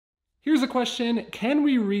Here's a question: can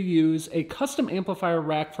we reuse a custom amplifier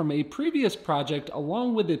rack from a previous project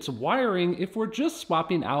along with its wiring if we're just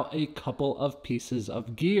swapping out a couple of pieces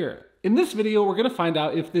of gear? In this video, we're going to find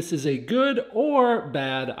out if this is a good or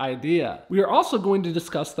bad idea. We are also going to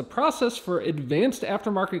discuss the process for advanced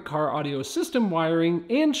aftermarket car audio system wiring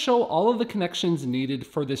and show all of the connections needed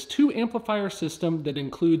for this 2-amplifier system that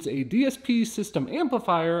includes a DSP system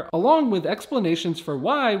amplifier, along with explanations for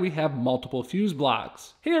why we have multiple fuse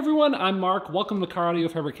blocks. Hey everyone, I'm Mark. Welcome to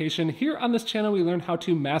CarAudioFabrication. Here on this channel, we learn how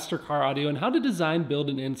to master car audio and how to design, build,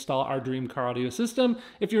 and install our dream car audio system.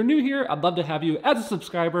 If you're new here, I'd love to have you as a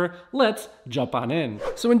subscriber. Let's jump on in.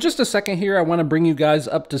 So in just a second here, I want to bring you guys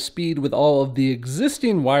up to speed with all of the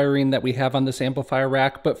existing wiring that we have on this amplifier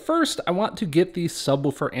rack. But first, I want to get the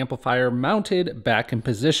subwoofer amplifier mounted back in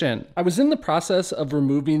position. I was in the process of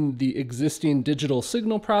removing the existing digital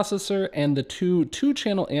signal processor and the two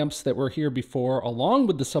channel amps that were here before, along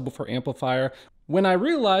with the subwoofer amplifier, when I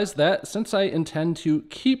realized that since I intend to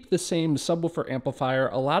keep the same subwoofer amplifier,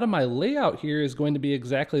 a lot of my layout here is going to be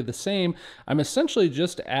exactly the same. I'm essentially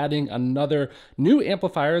just adding another new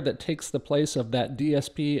amplifier that takes the place of that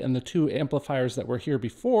DSP and the 2 amplifiers that were here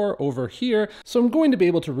before over here. So I'm going to be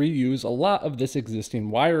able to reuse a lot of this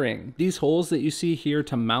existing wiring. These holes that you see here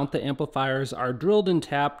to mount the amplifiers are drilled and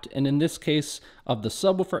tapped, and in this case of the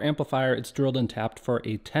subwoofer amplifier, it's drilled and tapped for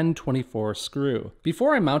a 1024 screw.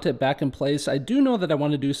 Before I mount it back in place, I do know that I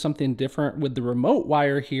want to do something different with the remote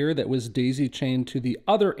wire here that was daisy chained to the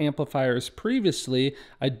other amplifiers previously.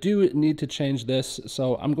 I do need to change this,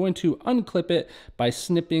 so I'm going to unclip it by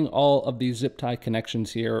snipping all of the zip tie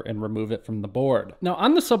connections here and remove it from the board. Now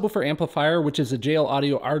on the subwoofer amplifier, which is a JL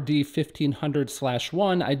Audio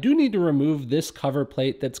RD1500/1, I do need to remove this cover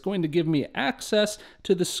plate that's going to give me access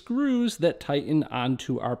to the screws that tighten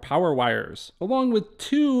onto our power wires, along with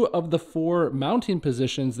 2 of the 4 mounting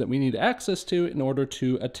positions that we need access to in order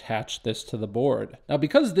to attach this to the board. Now,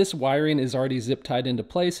 because this wiring is already zip tied into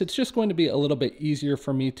place, it's just going to be a little bit easier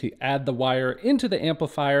for me to add the wire into the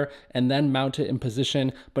amplifier and then mount it in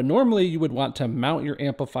position. But normally you would want to mount your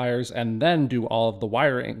amplifiers and then do all of the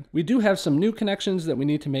wiring. We do have some new connections that we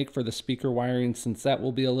need to make for the speaker wiring, since that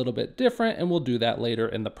will be a little bit different, and we'll do that later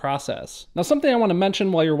in the process. Now, something I want to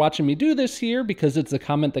mention while you're watching me do this here, because it's a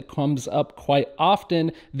comment that comes up quite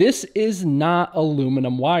often, this is not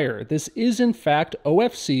aluminum wire. This is in fact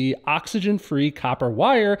OFC, oxygen-free copper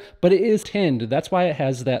wire, but it is tinned. That's why it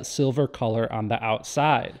has that silver color on the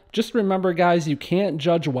outside. Just remember, guys, you can't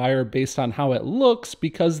judge wire based on how it looks,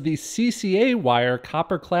 because the CCA wire,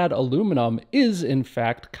 copper-clad aluminum, is in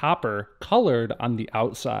fact copper colored on the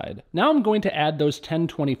outside. Now I'm going to add those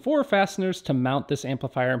 1024 fasteners to mount this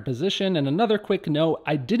amplifier in position. And another quick note,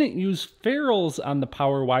 I didn't use ferrules on the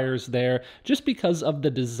power wires there just because of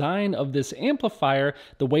the design of this amplifier,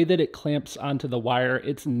 the way that it clamps onto the wire.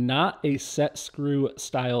 It's not a set screw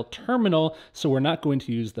style terminal, so we're not going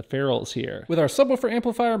to use the ferrules here. With our subwoofer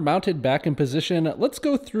amplifier mounted back in position, let's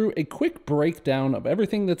go through a quick breakdown of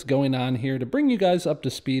everything that's going on here to bring you guys up to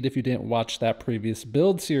speed if you didn't watch that previous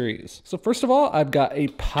build series. So first of all, I've got a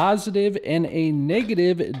positive and a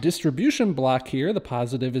negative distribution block here. The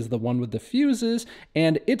positive is the one with the fuses,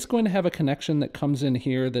 and it's going to have a connection that comes in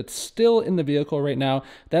here that's still in the vehicle right now.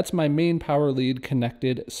 That's my main power lead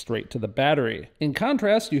connected straight to the battery. In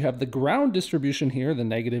contrast, you have the ground distribution here, the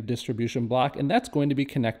negative distribution block, and that's going to be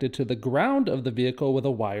connected to the ground of the vehicle with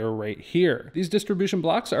a wire right here. These distribution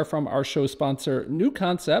blocks are from our show sponsor, New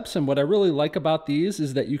Concepts, and what I really like about these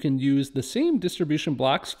is that you can use the same distribution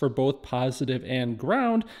blocks for both positive and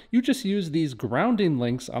ground. You just use these grounding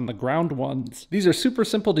links on the ground ones. These are super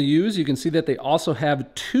simple to use. You can see that they also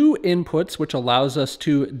have 2 inputs, which allows us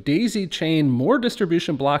to daisy chain more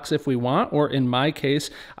distribution blocks if we want, or in my case,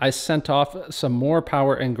 I sent off some more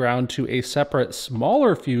power and ground to a separate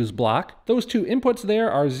smaller fuse block. Those 2 inputs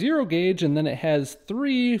there are 0 gauge, and then it has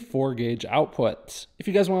 3 4-gauge outputs. If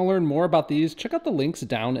you guys want to learn more about these, check out the links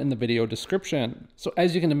down in the video description. So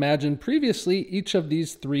as you can imagine, previously, each of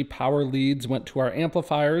these 3 power leads went to our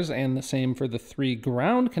amplifiers, and the same for the 3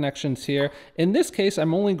 ground connections here. In this case,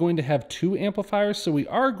 I'm only going to have 2 amplifiers, so we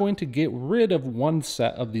are going to get rid of 1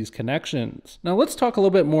 set of these connections. Now let's talk a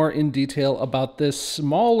little bit more in detail about this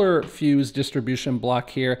smaller fuse distribution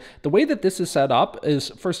block here. The way that this is set up is,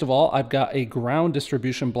 first of all, I've got a ground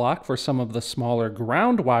distribution block for some of the smaller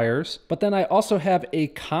ground wires, but then I also have a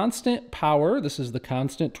constant power. This is the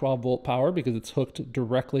constant 12-volt power because it's hooked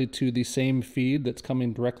directly to the same feed that's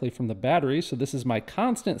coming directly from the battery. So this is my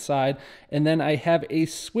constant side. And then I have a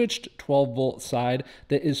switched 12-volt side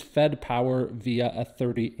that is fed power via a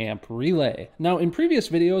 30 amp relay. relay. Now, in previous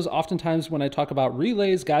videos, oftentimes when I talk about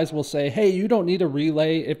relays, guys will say, hey, you don't need a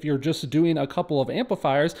relay if you're just doing a couple of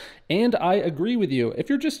amplifiers, and I agree with you. If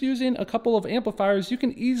you're just using a couple of amplifiers, you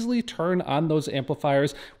can easily turn on those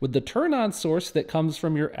amplifiers with the turn-on source that comes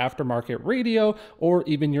from your aftermarket radio or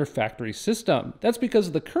even your factory system. That's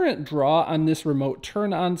because the current draw on this remote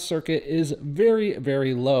turn-on circuit is very,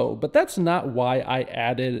 very low, but that's not why I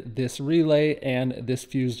added this relay and this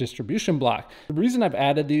fuse distribution block. The reason I've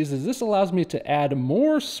added these is this allows me to add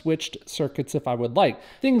more switched circuits if I would like.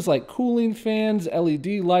 Things like cooling fans,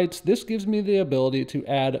 LED lights, this gives me the ability to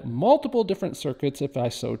add multiple different circuits if I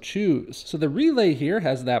so choose. So the relay here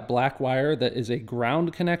has that black wire that is a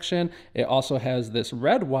ground connection. It also has this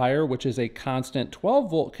red wire, which is a constant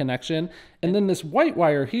 12-volt connection. And then this white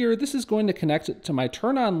wire here, this is going to connect to my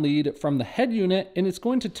turn-on lead from the head unit, and it's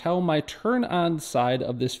going to tell my turn-on side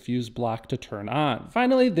of this fuse block to turn on.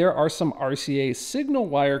 Finally, there are some RCA signal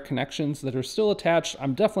wire connections that are still attached.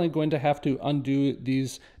 I'm definitely going to have to undo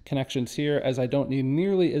these connections here as I don't need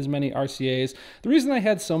nearly as many RCAs. The reason I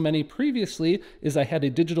had so many previously is I had a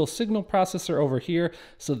digital signal processor over here,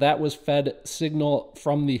 so that was fed signal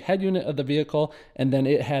from the head unit of the vehicle, and then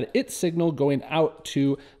it had its signal going out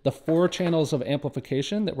to the 4 channels of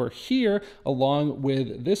amplification that were here, along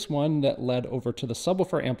with this one that led over to the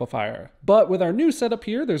subwoofer amplifier. But with our new setup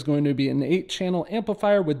here, there's going to be an 8-channel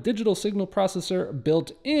amplifier with digital signal processor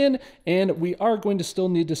built in, and we are going to still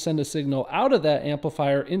need to send a signal out of that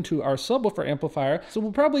amplifier into our subwoofer amplifier. So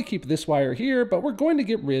we'll probably keep this wire here, but we're going to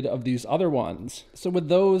get rid of these other ones. So with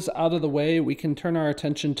those out of the way, we can turn our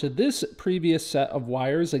attention to this previous set of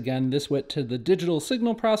wires. Again, this went to the digital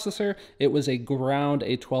signal processor. It was a ground,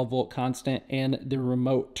 a 12-volt constant, and the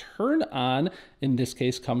remote turn on, in this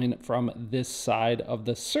case coming from this side of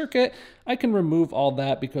the circuit. I can remove all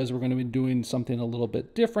that because we're going to be doing something a little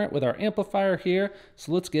bit different with our amplifier here.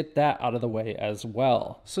 So let's get that out of the way as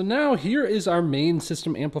well. So now here is our main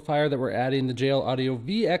system amplifier that we're adding, the JL Audio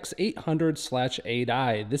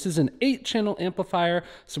VX800/8i. This is an 8-channel amplifier,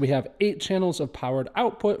 so we have 8 channels of powered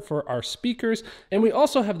output for our speakers, and we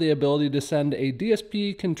also have the ability to send a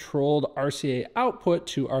DSP controlled RCA output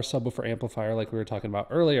to our subwoofer amplifier like we were talking about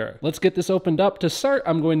earlier. Let's get this opened up. To start,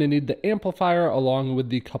 I'm going to need the amplifier along with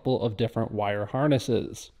the couple of different wire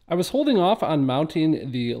harnesses. I was holding off on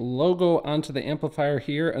mounting the logo onto the amplifier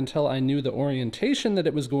here until I knew the orientation that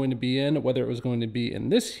it was going to be in, whether it was going to be in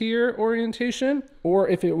this here orientation or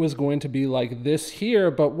if it was going to be like this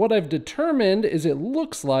here. But what I've determined is it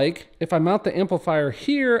looks like if I mount the amplifier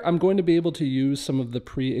here, I'm going to be able to use some of the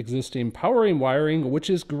pre-existing powering wiring, which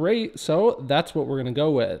is great. So that's what we're going to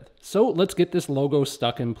go with. So let's get this logo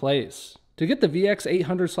stuck in place. To get the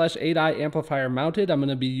VX800/8i amplifier mounted, I'm going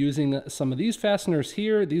to be using some of these fasteners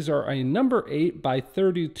here. These are a number 8 by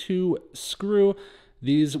 32 screw.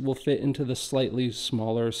 These will fit into the slightly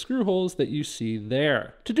smaller screw holes that you see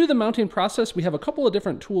there. To do the mounting process, we have a couple of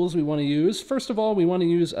different tools we want to use. First of all, we want to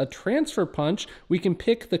use a transfer punch. We can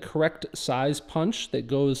pick the correct size punch that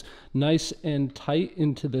goes nice and tight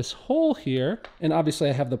into this hole here. And obviously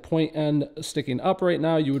I have the point end sticking up right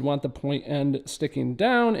now. You would want the point end sticking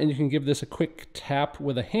down, and you can give this a quick tap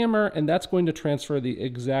with a hammer, and that's going to transfer the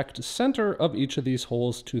exact center of each of these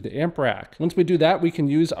holes to the amp rack. Once we do that, we can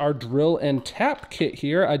use our drill and tap kit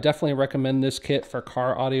here. I definitely recommend this kit for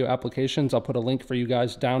car audio applications. I'll put a link for you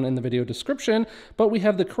guys down in the video description, but we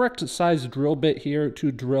have the correct size drill bit here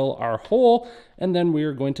to drill our hole, and then we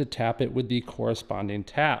are going to tap it with the corresponding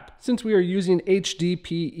tap. Since we are using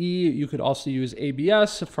HDPE, you could also use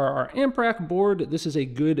ABS for our amp rack board. This is a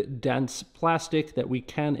good dense plastic that we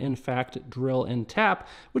can in fact drill and tap,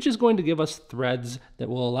 which is going to give us threads that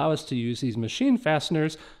will allow us to use these machine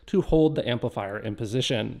fasteners to hold the amplifier in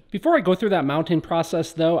position. Before I go through that mounting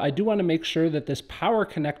process though, I do want to make sure that this power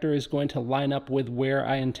connector is going to line up with where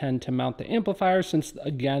I intend to mount the amplifier, since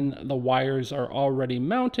again, the wires are already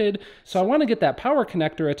mounted. So I want to get that power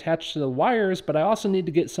connector attached to the wires, but I also need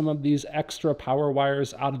to get some of these extra power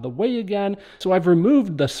wires out of the way again. So I've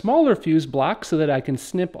removed the smaller fuse block so that I can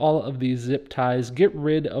snip all of these zip ties, get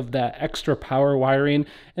rid of that extra power wiring.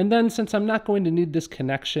 And then since I'm not going to need this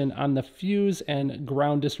connection on the fuse and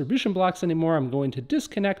ground distribution blocks anymore, I'm going to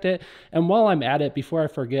disconnect it. And while I'm at it, before I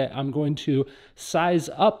forget, I'm going to size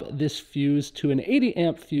up this fuse to an 80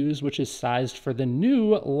 amp fuse, which is sized for the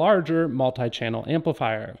new larger multi-channel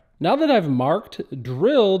amplifier. Now that I've marked,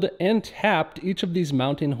 drilled, and tapped each of these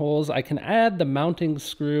mounting holes, I can add the mounting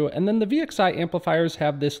screw, and then the VXI amplifiers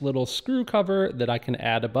have this little screw cover that I can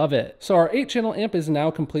add above it. So our 8-channel amp is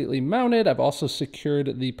now completely mounted. I've also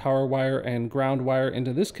secured the power wire and ground wire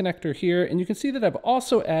into this connector here, and you can see that I've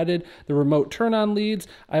also added the remote turn-on leads.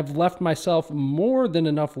 I've left myself more than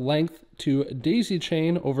enough length to daisy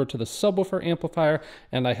chain over to the subwoofer amplifier,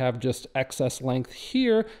 and I have just excess length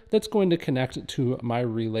here that's going to connect to my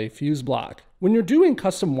relay fuse block. When you're doing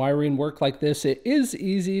custom wiring work like this, it is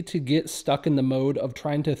easy to get stuck in the mode of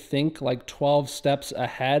trying to think like 12 steps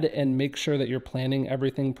ahead and make sure that you're planning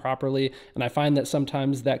everything properly. And I find that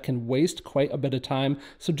sometimes that can waste quite a bit of time.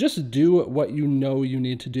 So just do what you know you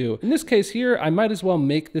need to do. In this case here, I might as well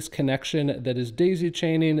make this connection that is daisy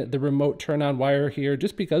chaining the remote turn on wire here,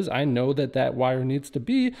 just because I know that that wire needs to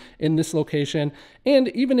be in this location. And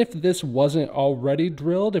even if this wasn't already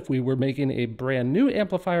drilled, if we were making a brand new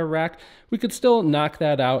amplifier rack, we could still knock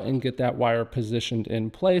that out and get that wire positioned in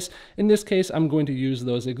place. In this case, I'm going to use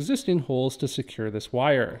those existing holes to secure this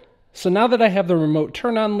wire. So now that I have the remote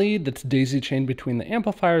turn-on lead that's daisy chained between the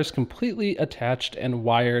amplifiers completely attached and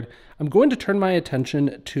wired, I'm going to turn my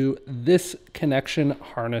attention to this connection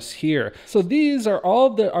harness here. So these are all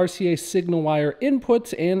of the RCA signal wire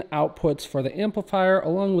inputs and outputs for the amplifier,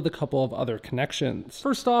 along with a couple of other connections.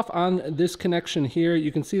 First off, on this connection here,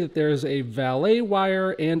 you can see that there's a valet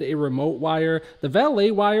wire and a remote wire. The valet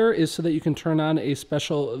wire is so that you can turn on a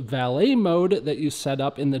special valet mode that you set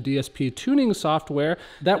up in the DSP tuning software.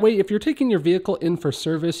 That way, if you're taking your vehicle in for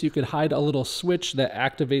service, you could hide a little switch that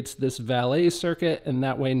activates this valet circuit, and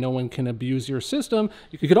that way no one can abuse your system.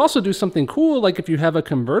 You could also do something cool, like if you have a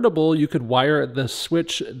convertible, you could wire the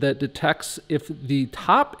switch that detects if the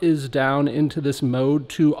top is down into this mode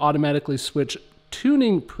to automatically switch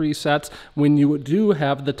tuning presets when you do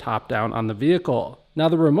have the top down on the vehicle. Now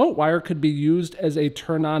the remote wire could be used as a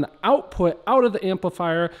turn-on output out of the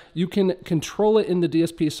amplifier. You can control it in the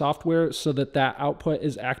DSP software so that that output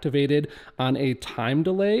is activated on a time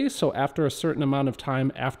delay. So after a certain amount of time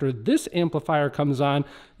after this amplifier comes on,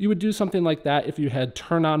 you would do something like that if you had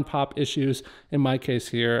turn-on pop issues. In my case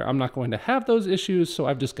here, I'm not going to have those issues, so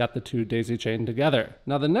I've just got the two daisy chained together.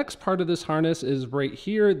 Now the next part of this harness is right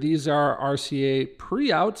here. These are RCA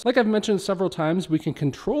pre-outs. Like I've mentioned several times, we can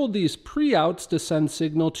control these pre-outs to send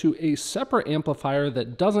signal to a separate amplifier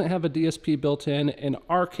that doesn't have a DSP built in. In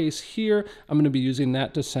our case here, I'm going to be using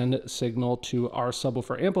that to send signal to our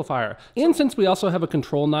subwoofer amplifier. And since we also have a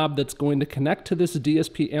control knob that's going to connect to this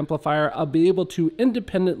DSP amplifier, I'll be able to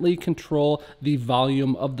independently control the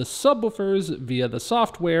volume of the subwoofers via the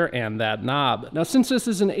software and that knob. Now, since this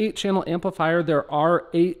is an 8-channel amplifier, there are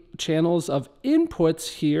 8 channels of inputs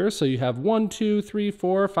here. So you have 1, 2, 3,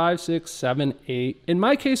 4, 5, 6, 7, 8. In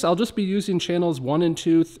my case, I'll just be using channels 1 and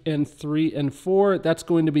 2 and 3 and 4. That's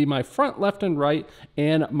going to be my front left and right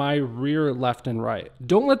and my rear left and right.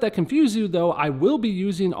 Don't let that confuse you though. I will be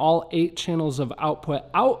using all 8 channels of output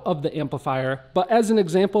out of the amplifier. But as an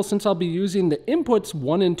example, since I'll be using the inputs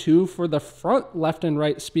 1 and 2 for the front left and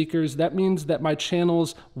right speakers, that means that my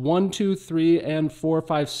channels 1, 2, 3, and 4,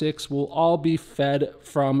 5, 6 will all be fed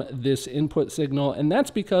from this input signal, and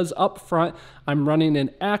that's because up front I'm running an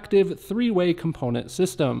active 3-way component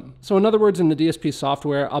system. So in other words, in the DSP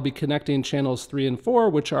software, I'll be connecting channels 3 and 4,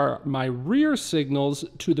 which are my rear signals,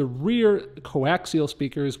 to the rear coaxial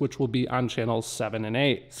speakers, which will be on channels 7 and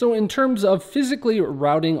 8. So in terms of physically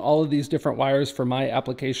routing all of these different wires for my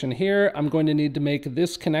application here, I'm going to need to make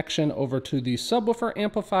this connection over to the subwoofer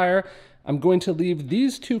amplifier. I'm going to leave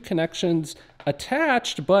these 2 connections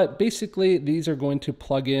attached, but basically these are going to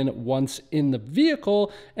plug in once in the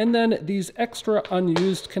vehicle, and then these extra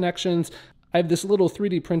unused connections, I have this little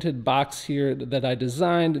 3D printed box here that I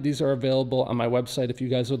designed. These are available on my website if you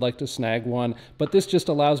guys would like to snag one, but this just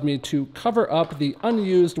allows me to cover up the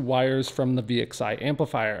unused wires from the VXI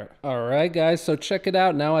amplifier. All right, guys, so check it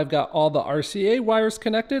out. Now I've got all the RCA wires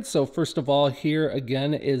connected. So first of all, here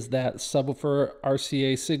again is that subwoofer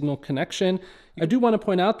RCA signal connection. I do want to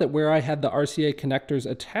point out that where I had the RCA connectors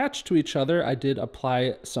attached to each other, I did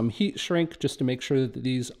apply some heat shrink just to make sure that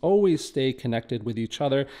these always stay connected with each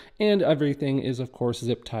other, and everything is of course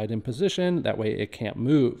zip tied in position, that way it can't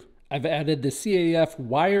move. I've added the CAF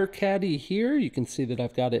wire caddy here. You can see that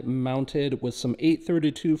I've got it mounted with some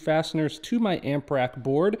 832 fasteners to my amp rack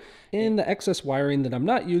board, and the excess wiring that I'm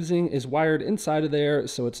not using is wired inside of there,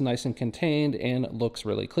 so it's nice and contained and looks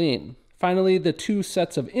really clean. Finally, the 2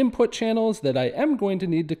 sets of input channels that I am going to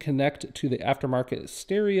need to connect to the aftermarket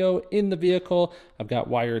stereo in the vehicle, I've got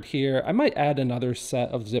wired here. I might add another set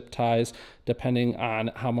of zip ties depending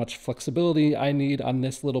on how much flexibility I need on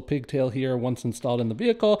this little pigtail here once installed in the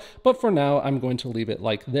vehicle. But for now, I'm going to leave it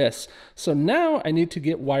like this. So now I need to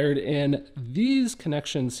get wired in these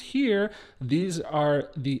connections here. These are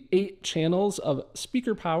the 8 channels of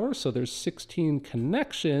speaker power. So there's 16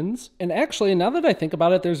 connections. And actually, now that I think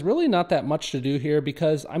about it, there's really not that much to do here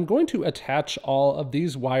because I'm going to attach all of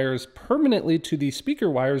these wires permanently to the speaker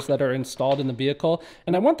wires that are installed in the vehicle.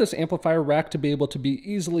 And I want this amplifier rack to be able to be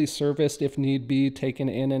easily serviced if need be, taken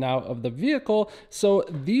in and out of the vehicle. So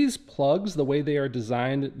these plugs, the way they are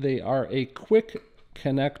designed, they are a quick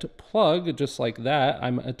connect plug, just like that.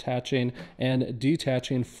 I'm attaching and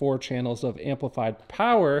detaching 4 channels of amplified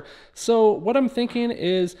power. So what I'm thinking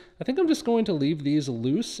is, I think I'm just going to leave these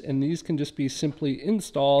loose, and these can just be simply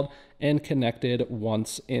installed and connected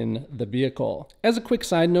once in the vehicle. As a quick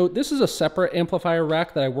side note, this is a separate amplifier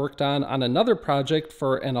rack that I worked on another project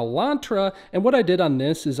for an Elantra, and what I did on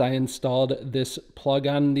this is I installed this plug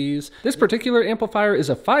on these. This particular amplifier is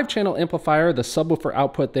a 5-channel amplifier. The subwoofer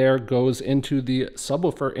output there goes into the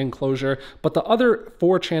subwoofer enclosure, but the other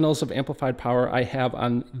 4 channels of amplified power I have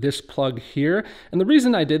on this plug here. And the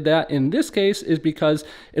reason I did that in this case is because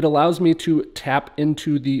it allows me to tap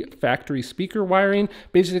into the factory speaker wiring.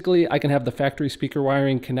 Basically, I can have the factory speaker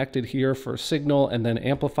wiring connected here for signal and then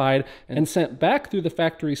amplified and sent back through the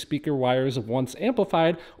factory speaker wires once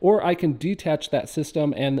amplified, or I can detach that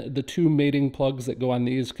system and the 2 mating plugs that go on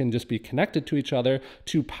these can just be connected to each other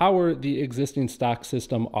to power the existing stock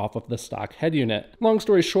system off of the stock head unit. Long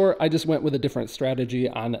story short, I just went with a different strategy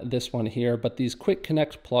on this one here, but these quick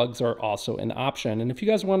connect plugs are also an option. And if you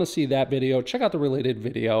guys want to see that video, check out the related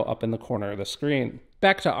video up in the corner of the screen.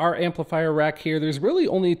 Back to our amplifier rack here, there's really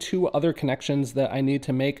only 2 other connections that I need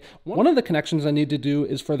to make. One of the connections I need to do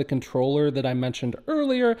is for the controller that I mentioned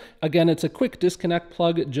earlier. Again, it's a quick disconnect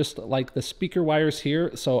plug, just like the speaker wires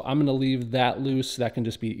here. So I'm gonna leave that loose. That can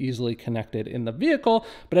just be easily connected in the vehicle,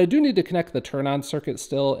 but I do need to connect the turn-on circuit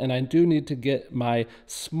still, and I do need to get my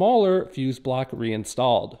smaller fuse block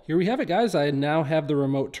reinstalled. Here we have it, guys. I now have the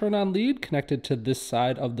remote turn-on lead connected to this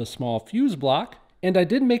side of the small fuse block. And I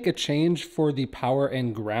did make a change for the power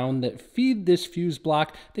and ground that feed this fuse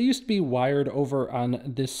block. They used to be wired over on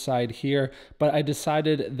this side here, but I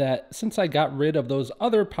decided that since I got rid of those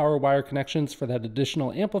other power wire connections for that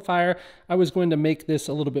additional amplifier, I was going to make this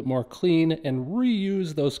a little bit more clean and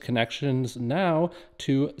reuse those connections now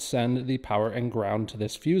to send the power and ground to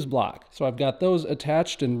this fuse block. So I've got those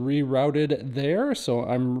attached and rerouted there. So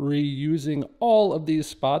I'm reusing all of these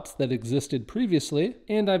spots that existed previously,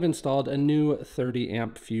 and I've installed a new 30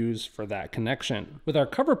 amp fuse for that connection. With our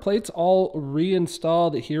cover plates all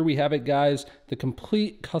reinstalled, here we have it, guys, the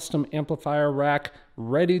complete custom amplifier rack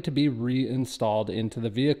ready to be reinstalled into the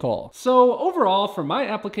vehicle. So overall, for my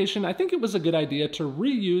application, I think it was a good idea to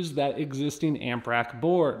reuse that existing amp rack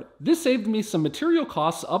board. This saved me some material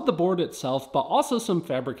costs of the board itself, but also some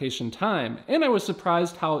fabrication time. And I was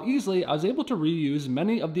surprised how easily I was able to reuse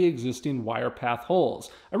many of the existing wire path holes.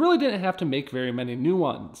 I really didn't have to make very many new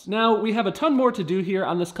ones. Now, we have a ton more to do here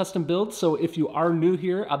on this custom build, so if you are new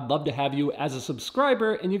here, I'd love to have you as a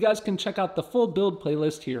subscriber, and you guys can check out the full build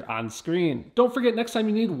playlist here on screen. Don't forget, next time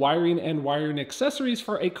you need wiring and wiring accessories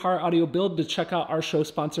for a car audio build, to check out our show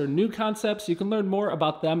sponsor, New Concepts. You can learn more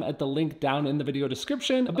about them at the link down in the video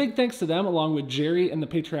description. A big thanks to them, along with Jerry and the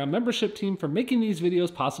Patreon membership team, for making these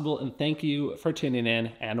videos possible, and thank you for tuning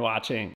in and watching.